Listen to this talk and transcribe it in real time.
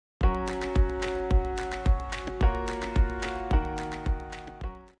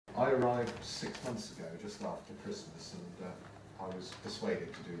I arrived 6 months ago, just after Christmas, and I was persuaded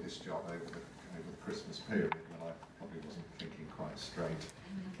to do this job over the Christmas period when I probably wasn't thinking quite straight.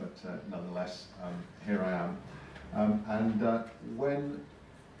 But nonetheless, here I am. And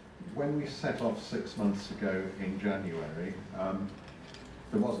when we set off 6 months ago in January,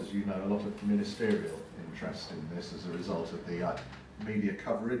 there was, as you know, a lot of ministerial interest in this as a result of the media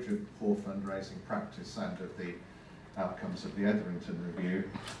coverage of poor fundraising practice and of the outcomes of the Etherington review,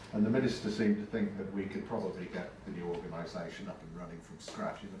 and the Minister seemed to think that we could probably get the new organisation up and running from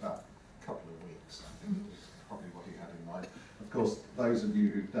scratch in about a couple of weeks. I think was probably what he had in mind. Of course, those of you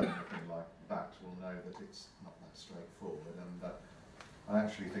who've done anything like that will know that it's not that straightforward, and I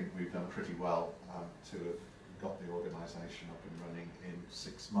actually think we've done pretty well to have got the organisation up and running in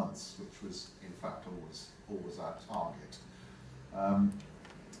 6 months, which was in fact always our target.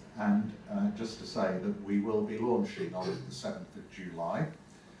 Just to say that we will be launching on the 7th of July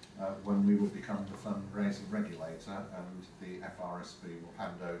when we will become the Fundraising Regulator, and the FRSB will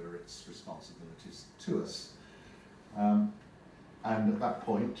hand over its responsibilities to us. And at that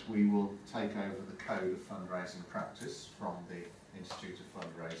point we will take over the Code of Fundraising Practice from the Institute of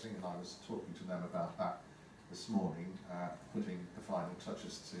Fundraising, and I was talking to them about that this morning, putting the final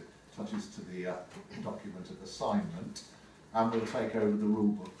touches to the document of assignment. And we'll take over the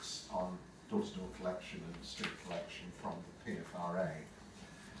rule books on door-to-door collection and street collection from the PFRA.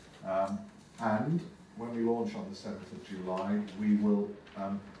 And when we launch on the 7th of July, we will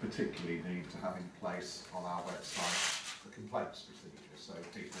particularly need to have in place on our website the complaints procedure. So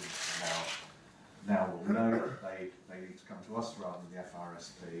people now will know that they need to come to us rather than the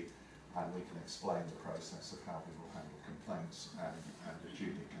FRSB, and we can explain the process of how we will handle complaints and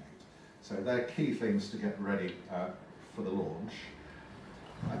adjudicate. So they're key things to get ready for the launch.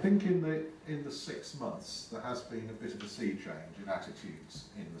 I think in the 6 months there has been a bit of a sea change in attitudes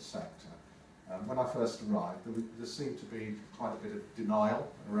in the sector. When I first arrived, there seemed to be quite a bit of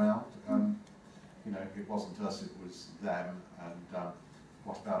denial around. You know, it wasn't us, it was them, and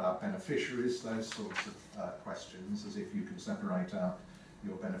what about our beneficiaries? Those sorts of questions, as if you can separate out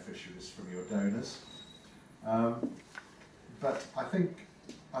your beneficiaries from your donors. But I think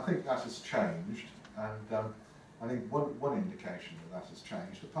that has changed, and I think one indication that has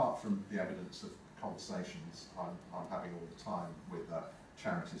changed, apart from the evidence of conversations I'm having all the time with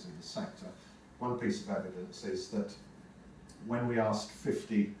charities in the sector, one piece of evidence is that when we asked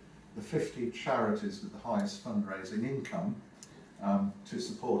the 50 charities with the highest fundraising income to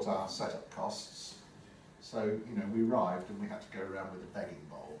support our setup costs, so you know, we arrived and we had to go around with a begging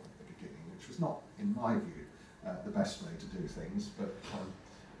bowl at the beginning, which was not, in my view, the best way to do things, but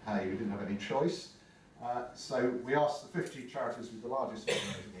hey, we didn't have any choice. So we asked the 50 charities with the largest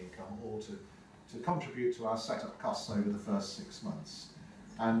fundraising income all to contribute to our setup costs over the first 6 months.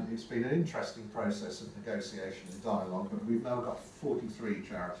 And it's been an interesting process of negotiation and dialogue, but we've now got 43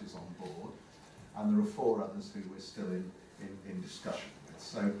 charities on board, and there are 4 others who we're still in discussion with.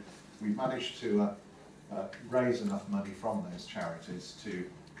 So we've managed to raise enough money from those charities to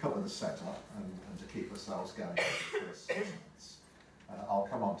cover the setup and to keep ourselves going for the first 6 months. I'll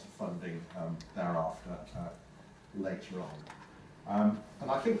come on to funding thereafter later on. And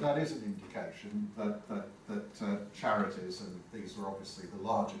I think that is an indication that charities, and these are obviously the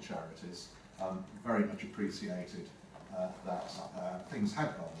larger charities, very much appreciated that things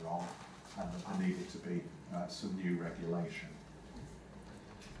had gone wrong and that there needed to be some new regulation.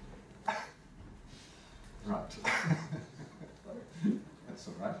 Right. That's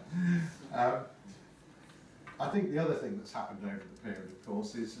all right. I think the other thing that's happened over the period, of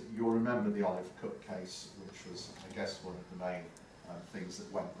course, is that you'll remember the Olive Cook case, which was, I guess, one of the main things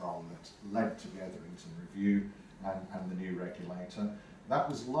that went wrong that led to the Etherington review and the new regulator. That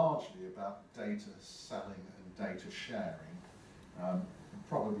was largely about data selling and data sharing,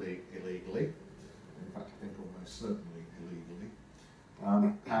 probably illegally, in fact I think almost certainly illegally,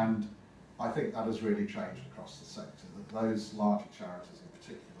 and I think that has really changed across the sector, that those larger charities in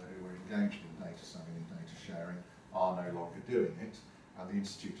particular who were engaged in data selling and data sharing are no longer doing it, and the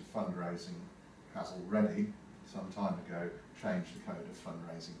Institute of Fundraising has already, some time ago, changed the Code of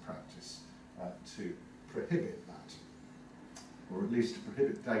Fundraising Practice to prohibit that, or at least to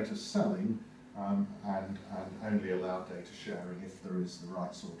prohibit data selling and only allow data sharing if there is the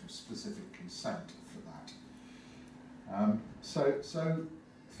right sort of specific consent for that. So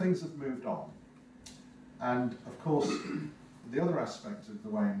things have moved on, and of course the other aspect of the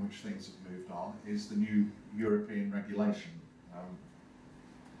way in which things have moved on is the new European regulation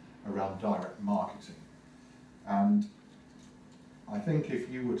around direct marketing. And I think if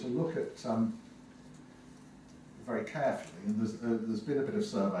you were to look at very carefully, and there's been a bit of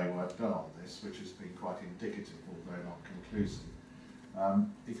survey work done on this, which has been quite indicative, although not conclusive.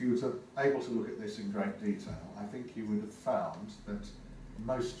 If you were able to look at this in great detail, I think you would have found that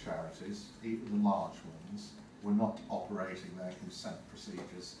most charities, even the large ones, were not operating their consent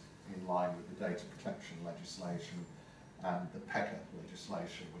procedures in line with the data protection legislation and the PECA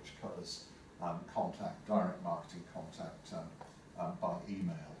legislation, which covers direct marketing contact by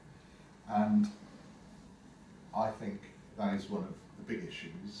email. And I think that is one of the big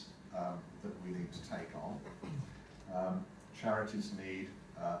issues that we need to take on. Charities need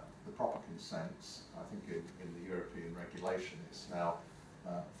the proper consents. I think in the European regulation it's now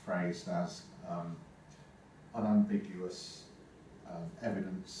phrased as unambiguous,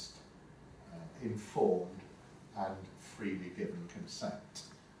 evidenced, informed and freely given consent.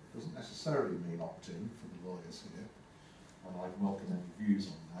 Doesn't necessarily mean opt-in for the lawyers here, and I welcome any views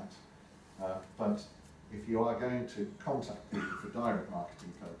on that. But if you are going to contact people for direct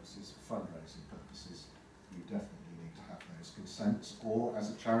marketing purposes, for fundraising purposes, you definitely need to have those consents, or as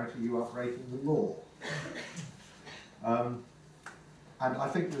a charity you are breaking the law. And I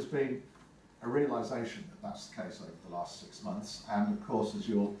think there's been a realisation that that's the case over the last 6 months, and of course, as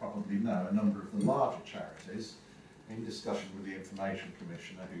you'll probably know, a number of the larger charities, in discussion with the Information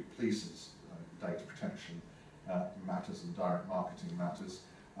Commissioner who polices data protection matters and direct marketing matters,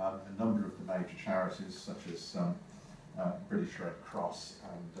 a number of the major charities such as British Red Cross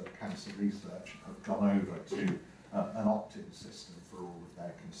and Cancer Research have gone over to an opt-in system for all of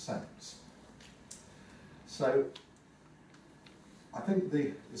their consents. So I think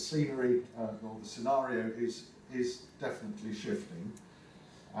the scenery or the scenario is definitely shifting,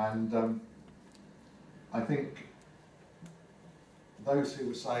 and I think those who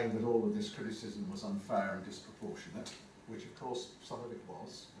were saying that all of this criticism was unfair and disproportionate, which of course some of it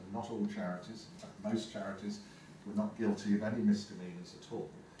was, and not all charities, in fact most charities were not guilty of any misdemeanours at all.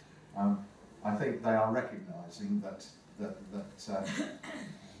 I think they are recognising that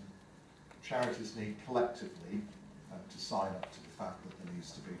charities need collectively to sign up to the fact that there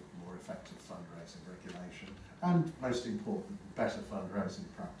needs to be more effective fundraising regulation and, most important, better fundraising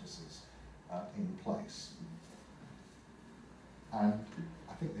practices in place. And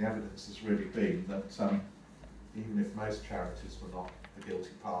I think the evidence has really been that even if most charities were not the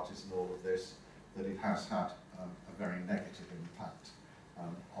guilty parties in all of this, that it has had a very negative impact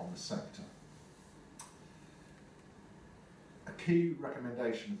on the sector. A key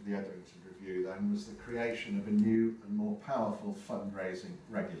recommendation of the Etherington Review then was the creation of a new and more powerful fundraising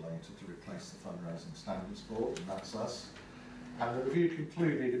regulator to replace the Fundraising Standards Board, and that's us. And the review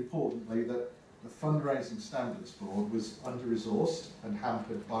concluded, importantly, that the Fundraising Standards Board was under-resourced and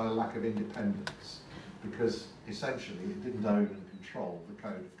hampered by a lack of independence, because essentially it didn't own and control the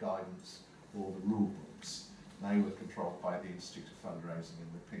code of guidance or the rule books. They were controlled by the Institute of Fundraising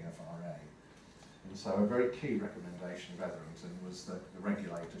and the PFRA. And so a very key recommendation of Etherington was that the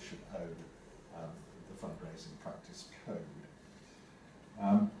regulator should own the fundraising practice code.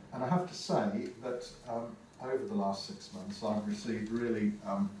 And I have to say that over the last 6 months I've received really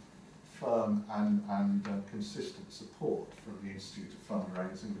firm and consistent support from the Institute of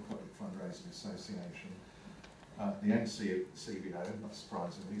Fundraising, the Public Fundraising Association, the NCVO, not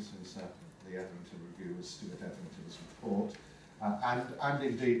surprisingly, since the Etherington Review was Stuart Etherington's report, and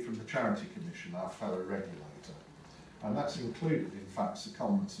indeed from the Charity Commission, our fellow regulator. And that's included, in fact,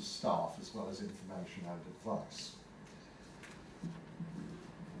 secondments of staff as well as information and advice.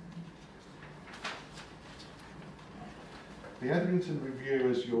 The Etherington Review,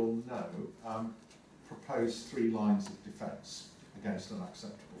 as you'll know, proposed 3 lines of defence against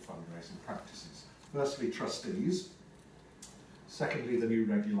unacceptable fundraising practices. Firstly, trustees, secondly, the new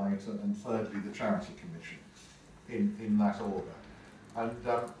regulator, and thirdly, the Charity Commission, in that order. And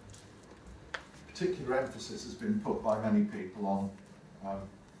particular emphasis has been put by many people on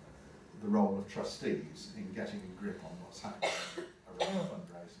the role of trustees in getting a grip on what's happening around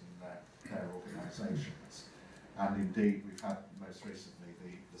fundraising in their organisations. And indeed, we've had most recently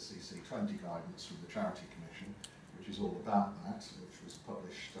the CC20 guidance from the Charity Commission, which is all about that, which was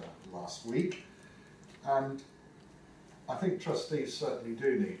published last week. And I think trustees certainly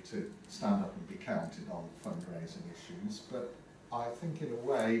do need to stand up and be counted on fundraising issues, but I think in a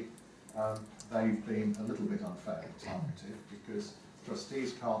way they've been a little bit unfairly targeted, because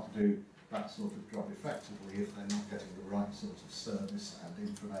trustees can't do that sort of job effectively if they're not getting the right sort of service and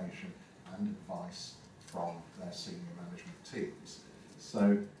information and advice from their senior management teams.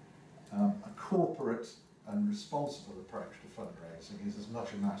 So a corporate and responsible approach to fundraising is as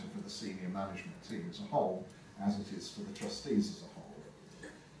much a matter for the senior management team as a whole as it is for the trustees as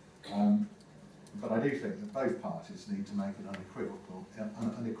a whole. But I do think that both parties need to make an unequivocal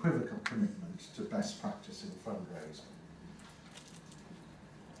commitment to best practice in fundraising.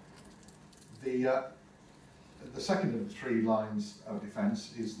 The second of the three lines of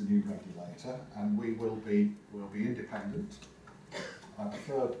defence is the new regulator, and will be independent. I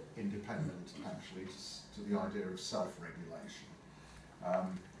prefer independent, actually, to the idea of self-regulation.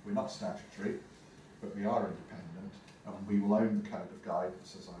 We're not statutory, but we are independent, and we will own the code of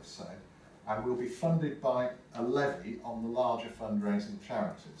guidance, as I've said, and we'll be funded by a levy on the larger fundraising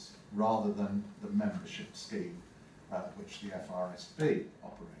charities, rather than the membership scheme which the FRSB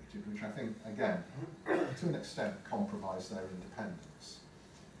operated, which I think, again, to an extent compromised their independence.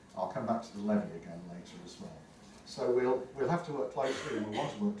 I'll come back to the levy again later as well. So we'll have to work closely, and we'll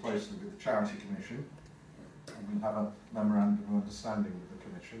want to work closely with the Charity Commission, and we'll have a memorandum of understanding with the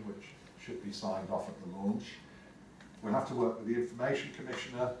Commission, which should be signed off at the launch. We'll have to work with the Information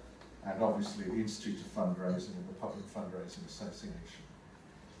Commissioner, and obviously the Institute of Fundraising and the Public Fundraising Association.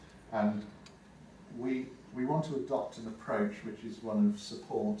 And we want to adopt an approach which is one of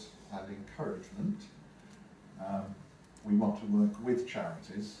support and encouragement. We want to work with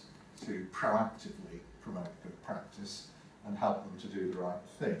charities to proactively promote good practice and help them to do the right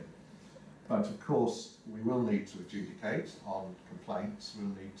thing. But of course, we will need to adjudicate on complaints. We'll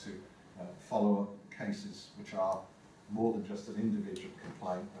need to follow up cases which are more than just an individual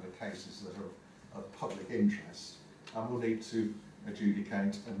complaint, but are cases that are of public interest. And we'll need to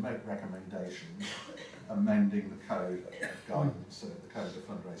adjudicate and make recommendations, amending the code of guidance, the code of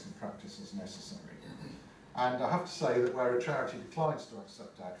fundraising practice as necessary. And I have to say that where a charity declines to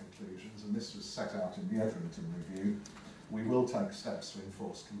accept our conclusions, and this was set out in the Edrington Review, we will take steps to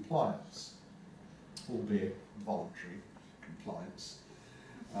enforce compliance, albeit voluntary compliance.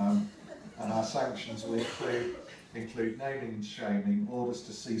 And our sanctions will include naming and shaming, orders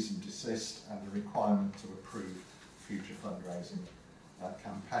to cease and desist, and a requirement to approve future fundraising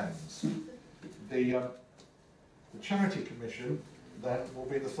campaigns. The Charity Commission then will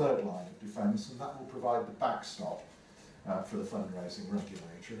be the third line of defence, and that will provide the backstop for the Fundraising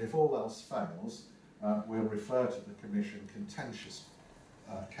Regulator. And if all else fails, we'll refer to the Commission contentious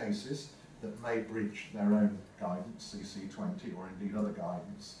cases that may breach their own guidance, CC20, or indeed other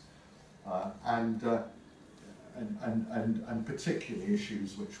guidance, and particularly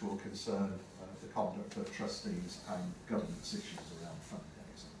issues which will concern the conduct of trustees and governance issues around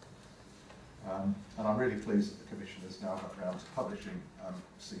fundraising. And I'm really pleased that the Commission has now got round to publishing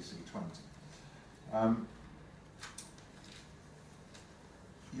CC20.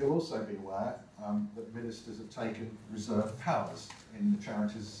 You'll also be aware that ministers have taken reserved powers in the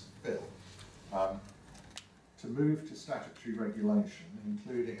Charities Bill to move to statutory regulation,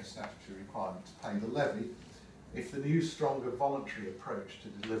 including a statutory requirement to pay the levy if the new, stronger voluntary approach to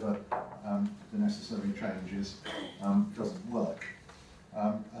deliver the necessary changes doesn't work.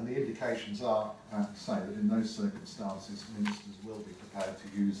 And the indications are, say, that in those circumstances, ministers will be prepared to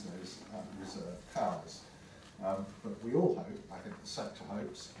use those reserved powers. But we all hope, I think the sector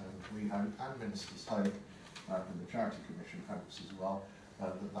hopes, and we hope, and ministers hope, and the Charity Commission hopes as well,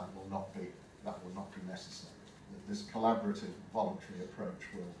 that will not be necessary. That this collaborative, voluntary approach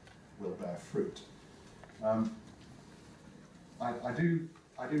will bear fruit. I do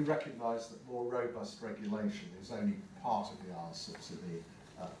recognise that more robust regulation is only part of the answer to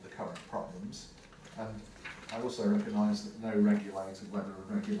the current problems, and I also recognise that no regulator, whether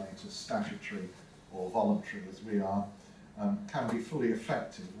a regulator statutory or voluntary as we are, can be fully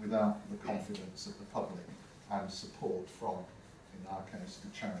effective without the confidence of the public and support from, in our case, the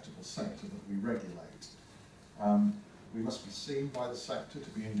charitable sector that we regulate. We must be seen by the sector to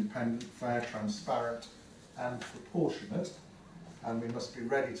be independent, fair, transparent and proportionate, and we must be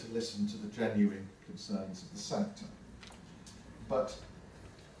ready to listen to the genuine concerns of the sector. But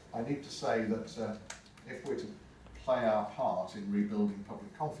I need to say that if we're to play our part in rebuilding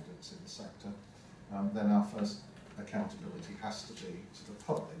public confidence in the sector, then our first accountability has to be to the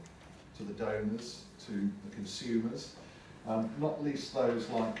public, to the donors, to the consumers, not least those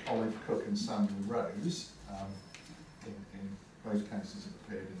like Olive Cook and Samuel Rose, in both cases have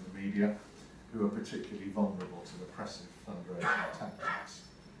appeared in the media, who are particularly vulnerable to oppressive fundraising tactics.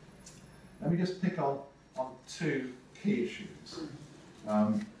 Let me just pick on two key issues.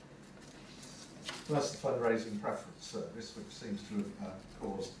 First, the fundraising preference service, which seems to have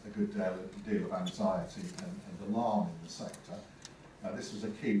caused a good deal of anxiety and alarm in the sector. This was a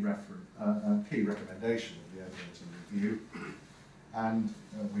key recommendation of the Edrington Review, and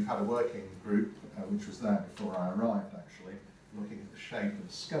we've had a working group, which was there before I arrived actually, looking at the shape and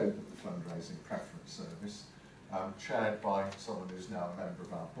scope of the fundraising preference service, chaired by someone who's now a member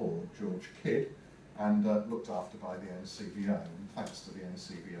of our board, George Kidd, and looked after by the NCBO, and thanks to the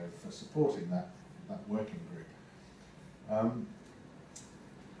NCBO for supporting that working group.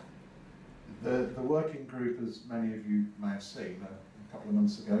 The working group, as many of you may have seen, a couple of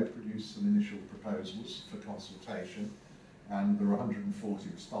months ago produced some initial proposals for consultation, and there were 140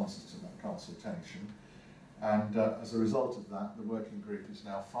 responses to that consultation. And as a result of that, the working group is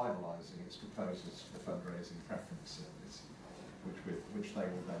now finalising its proposals for the Fundraising Preference Service, which they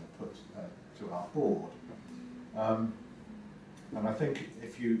will then put to our board. And I think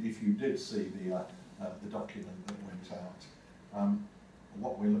if you did see the document that went out,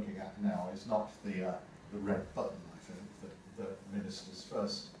 what we're looking at now is not the red button, I think, that ministers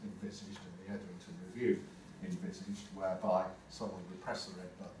first envisaged and the Hetherington Review envisaged, whereby someone would press the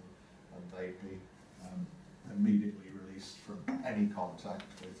red button and they'd be immediately released from any contact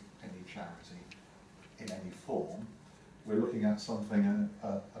with any charity in any form. We're looking at something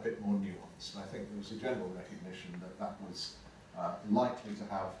a bit more nuanced. I think there was a general recognition that that was likely to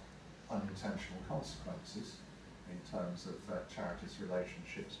have unintentional consequences in terms of charities'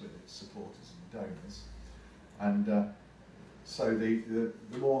 relationships with its supporters and donors. And so the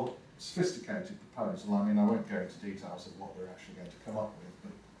more sophisticated proposal, I mean, I won't go into details of what we're actually going to come up with,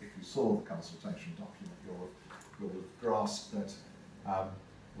 but if you saw the consultation document, you'll have grasped that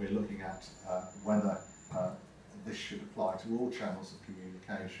we're looking at whether this should apply to all channels of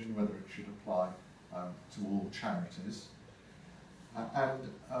communication, whether it should apply to all charities, and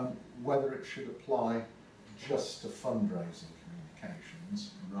whether it should apply just to fundraising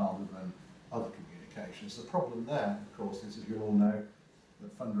communications rather than other communications. The problem there, of course, is, as you all know,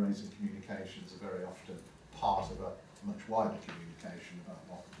 that fundraising communications are very often part of a much wider communication about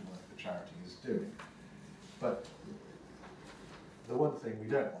what the work the charity is doing. But the one thing we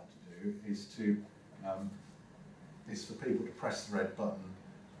don't want to do is for people to press the red button,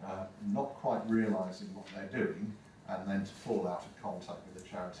 not quite realising what they're doing, and then to fall out of contact with a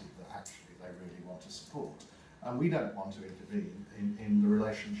charity that actually they really want to support. And we don't want to intervene in the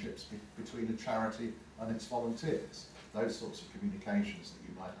relationships between a charity and its volunteers. Those sorts of communications that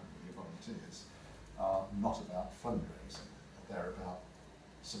you might have with your volunteers are not about fundraising. They're about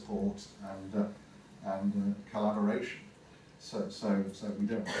support and collaboration. So we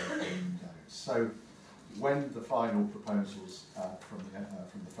don't want to intervene in those. So when the final proposals from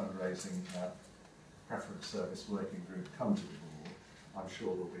the Fundraising Preference Service Working Group come to the board, I'm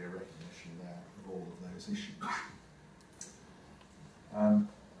sure there'll be a recognition there of all of those issues.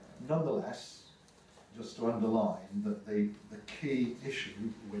 Nonetheless, just to underline that the key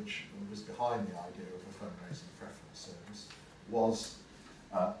issue which was behind the idea of a fundraising preference service was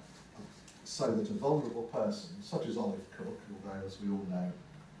so that a vulnerable person, such as Olive Cook, although as we all know,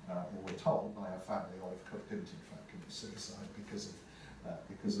 or we're told by our family, Olive Cook didn't in fact commit suicide because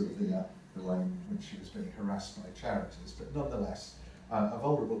of the way in which she was being harassed by charities, but nonetheless, a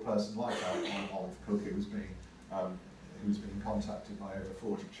vulnerable person like Olive Cook, who was being contacted by over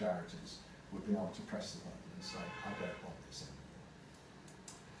 40 charities, would be able to press the button and say, I don't want this in.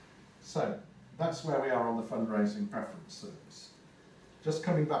 So that's where we are on the fundraising preference service. Just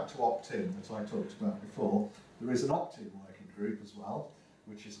coming back to opt-in that I talked about before, there is an opt-in working group as well,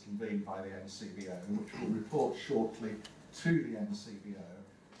 which is convened by the NCBO, which will report shortly to the NCBO,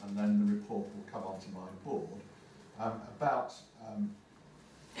 and then the report will come onto my board about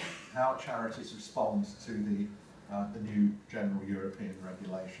how charities respond to the new General European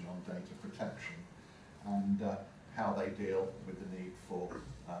Regulation on Data Protection, and how they deal with the need for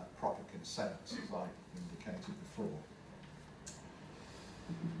proper consent, as I indicated before.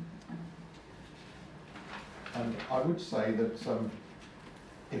 And I would say that,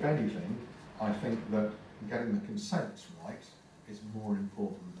 if anything, I think that getting the consents right is more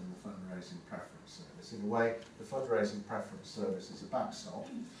important than the fundraising preference service. In a way, the fundraising preference service is a backstop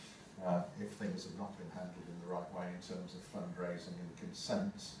if things have not been handled in the right way in terms of fundraising and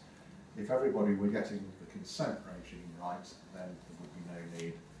consents. If everybody were getting the consent regime right, then there would be no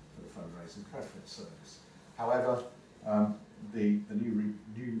need for the fundraising preference service. However, the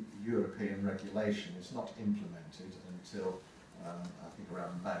new European regulation is not implemented until I think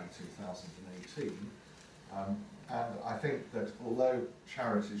around May 2018. And I think that although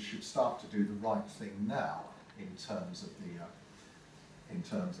charities should start to do the right thing now in terms of the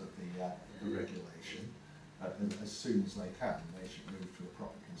regulation, as soon as they can, they should move to a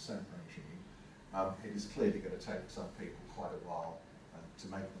proper consent regime. It is clearly going to take some people quite a while to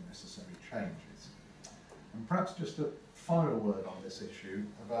make the necessary changes. And perhaps just a final word on this issue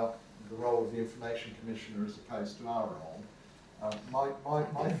about the role of the Information Commissioner as opposed to our role. My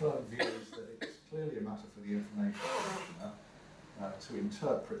firm view is that it's clearly a matter for the Information Commissioner to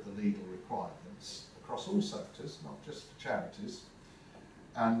interpret the legal requirements across all sectors, not just for charities,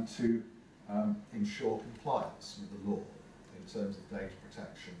 and to ensure compliance with the law in terms of data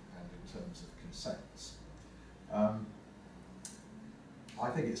protection and in terms of consents. I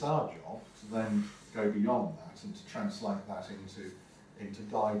think it's our job to then go beyond that and to translate that into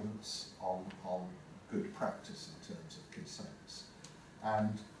guidance on good practice in terms of consents.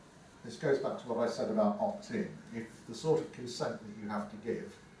 And this goes back to what I said about opt-in. If the sort of consent that you have to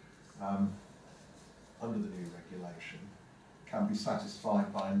give under the new regulation can be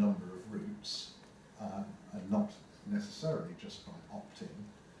satisfied by a number of routes and not necessarily just by opt-in,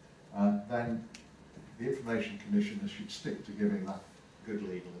 then the Information Commissioner should stick to giving that good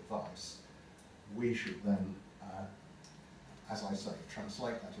legal advice. We should then, as I say,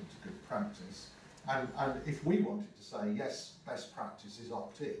 translate that into good practice. And if we wanted to say, yes, best practice is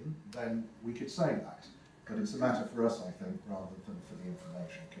opt-in, then we could say that. But it's a matter for us, I think, rather than for the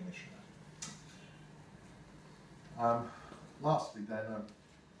Information Commissioner. Lastly, then,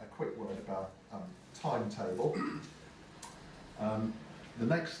 a quick word about timetable. The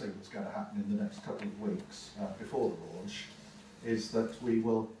next thing that's going to happen in the next couple of weeks before the launch is that we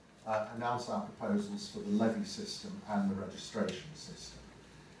will announce our proposals for the levy system and the registration system.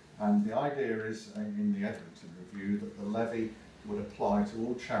 And the idea is, in the Edmonton review, that the levy would apply to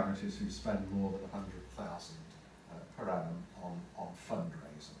all charities who spend more than $100,000 per annum on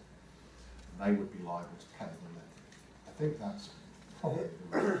fundraising. And they would be liable to pay the levy. I think that's probably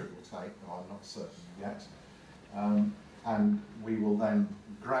the route it will take, though I'm not certain yet. And we will then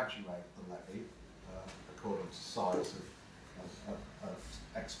graduate the levy according to size of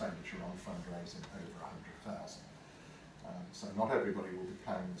expenditure on fundraising over 100,000. So not everybody will be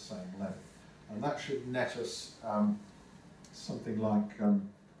paying the same levy. And that should net us something like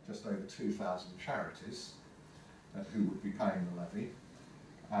just over 2,000 charities who would be paying the levy.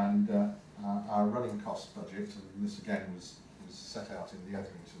 And our running cost budget, and this again was set out in the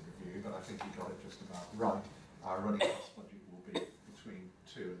Edmonton review, but I think he got it just about right. Our running cost budget will be between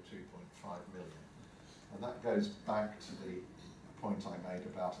 2 and 2.5 million. And that goes back to the point I made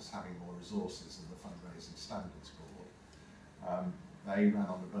about us having more resources than the Fundraising Standards Board. They ran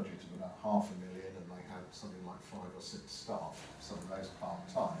on a budget of about $500,000 and they had something like 5 or 6 staff, some of those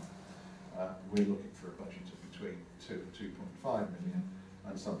part-time. We're looking for a budget of between 2 and 2.5 million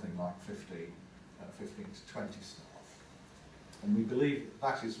and something like 15 to 20 staff. And we believe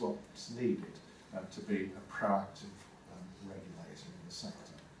that is what's needed to be a proactive regulator in the sector.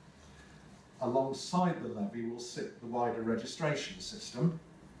 Alongside the levy will sit the wider registration system,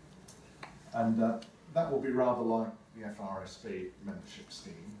 and that will be rather like the FRSB membership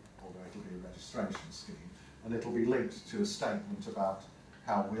scheme, although it'll be a registration scheme, and it'll be linked to a statement about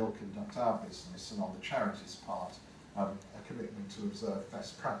how we'll conduct our business, and on the charity's part, a commitment to observe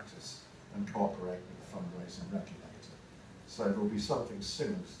best practice and cooperate with the Fundraising Regulator. So there will be something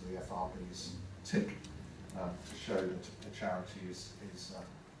similar to the FRB's TIC to show that a charity is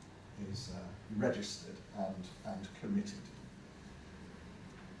registered and committed.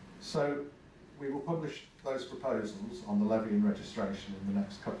 So we will publish those proposals on the levy and registration in the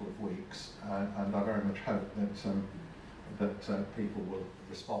next couple of weeks, and I very much hope that people will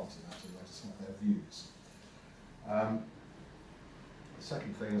respond to that and let us know their views. The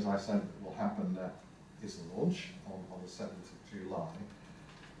second thing, as I said, that will happen is the launch on the 7th of July.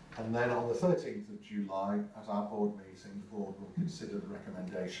 And then on the 13th of July, at our board meeting, the board will consider the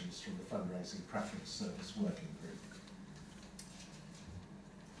recommendations from the Fundraising Preference Service Working Group.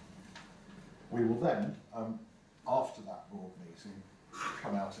 We will then, after that board meeting,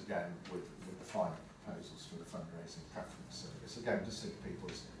 come out again with the final proposals for the Fundraising Preference Service, again to seek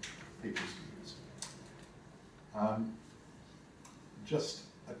people's views. Just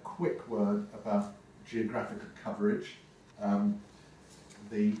a quick word about geographical coverage.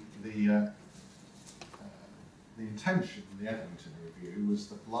 The intention in the Edmonton review was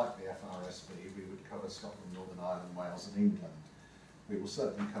that, like the FRSB, we would cover Scotland, Northern Ireland, Wales and England. We will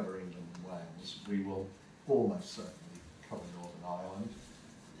certainly cover England and Wales. We will almost certainly cover Northern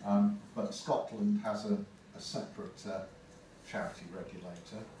Ireland. But Scotland has a separate charity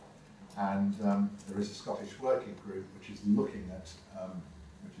regulator, and there is a Scottish working group which is looking at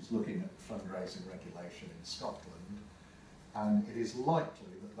fundraising regulation in Scotland, and it is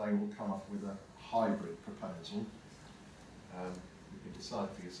likely that they will come up with a hybrid proposal. You can decide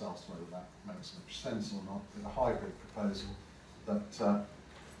for yourselves whether that makes much sense or not, but a hybrid proposal that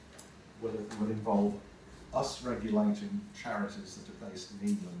will involve us regulating charities that are based in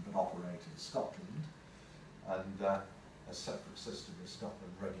England but operate in Scotland, and a separate system in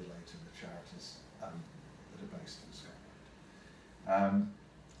Scotland regulating the charities that are based in Scotland.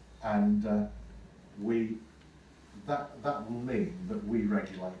 That will mean that we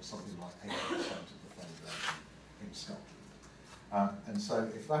regulate something like 80% of the fundraising in Scotland. And so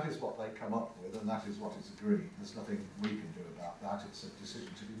if that is what they come up with and that is what is agreed, there's nothing we can do about that. It's a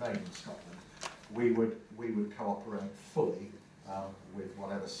decision to be made in Scotland. We would cooperate fully with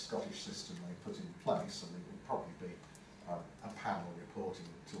whatever Scottish system they put in place, and it would probably be a panel reporting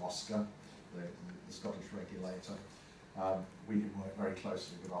to Oscar, the Scottish regulator. We can work very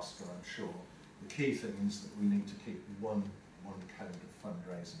closely with Oscar, I'm sure. The key thing is that we need to keep one code of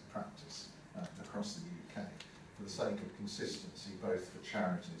fundraising practice across the UK for the sake of consistency, both for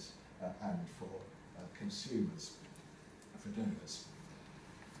charities and for consumers, for donors.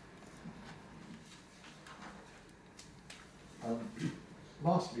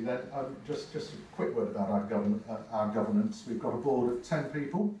 Lastly then, just a quick word about our governance. We've got a board of 10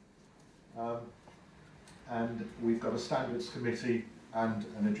 people, and we've got a standards committee and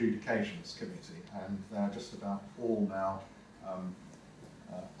an adjudications committee, and they're just about all now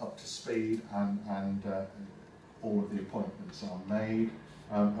up to speed, and all of the appointments are made.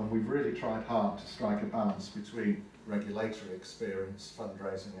 And we've really tried hard to strike a balance between regulatory experience,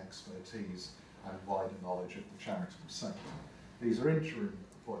 fundraising expertise, and wider knowledge of the charitable sector. These are interim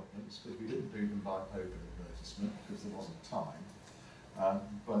appointments because we didn't do them by open advertisement because there wasn't time.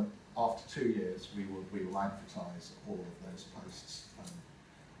 But after 2 years, we will advertise all of those posts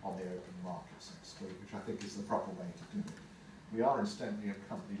on the open market, so to speak, which I think is the proper way to do it. We are incidentally a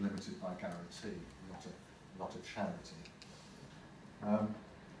company limited by guarantee, not a charity.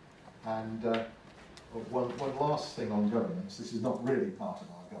 One last thing on governance. This is not really part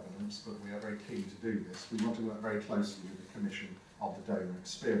of our governance, but we are very keen to do this. We want to work very closely with the Commission of the Donor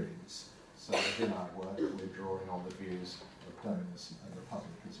Experience, so that in our work we're drawing on the views of donors and the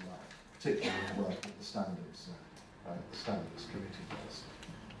public as well, particularly in the work that the Standards Committee does.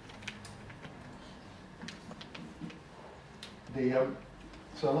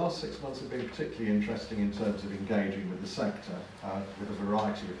 So the last 6 months have been particularly interesting in terms of engaging with the sector, with a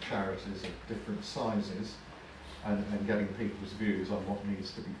variety of charities of different sizes, and getting people's views on what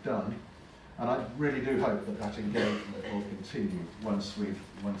needs to be done. And I really do hope that that engagement will continue once we've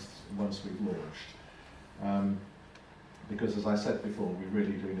launched. Because as I said before, we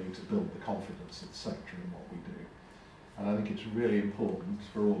really do need to build the confidence of the sector in what we do. And I think it's really important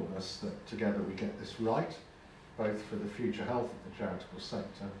for all of us that together we get this right, both for the future health of the charitable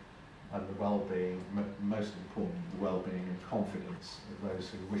sector and the well-being, most importantly, the well-being and confidence of those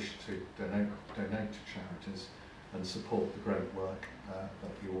who wish to donate to charities and support the great work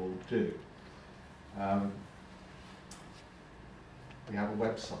that you all do. We have a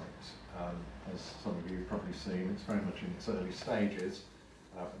website, as some of you have probably seen. It's very much in its early stages,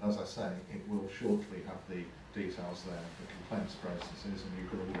 but as I say, it will shortly have the details there of the complaints processes, and you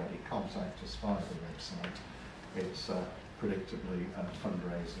can already contact us via the website. It's predictably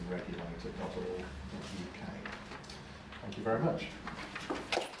fundraisingregulator.org.uk. Thank you very much.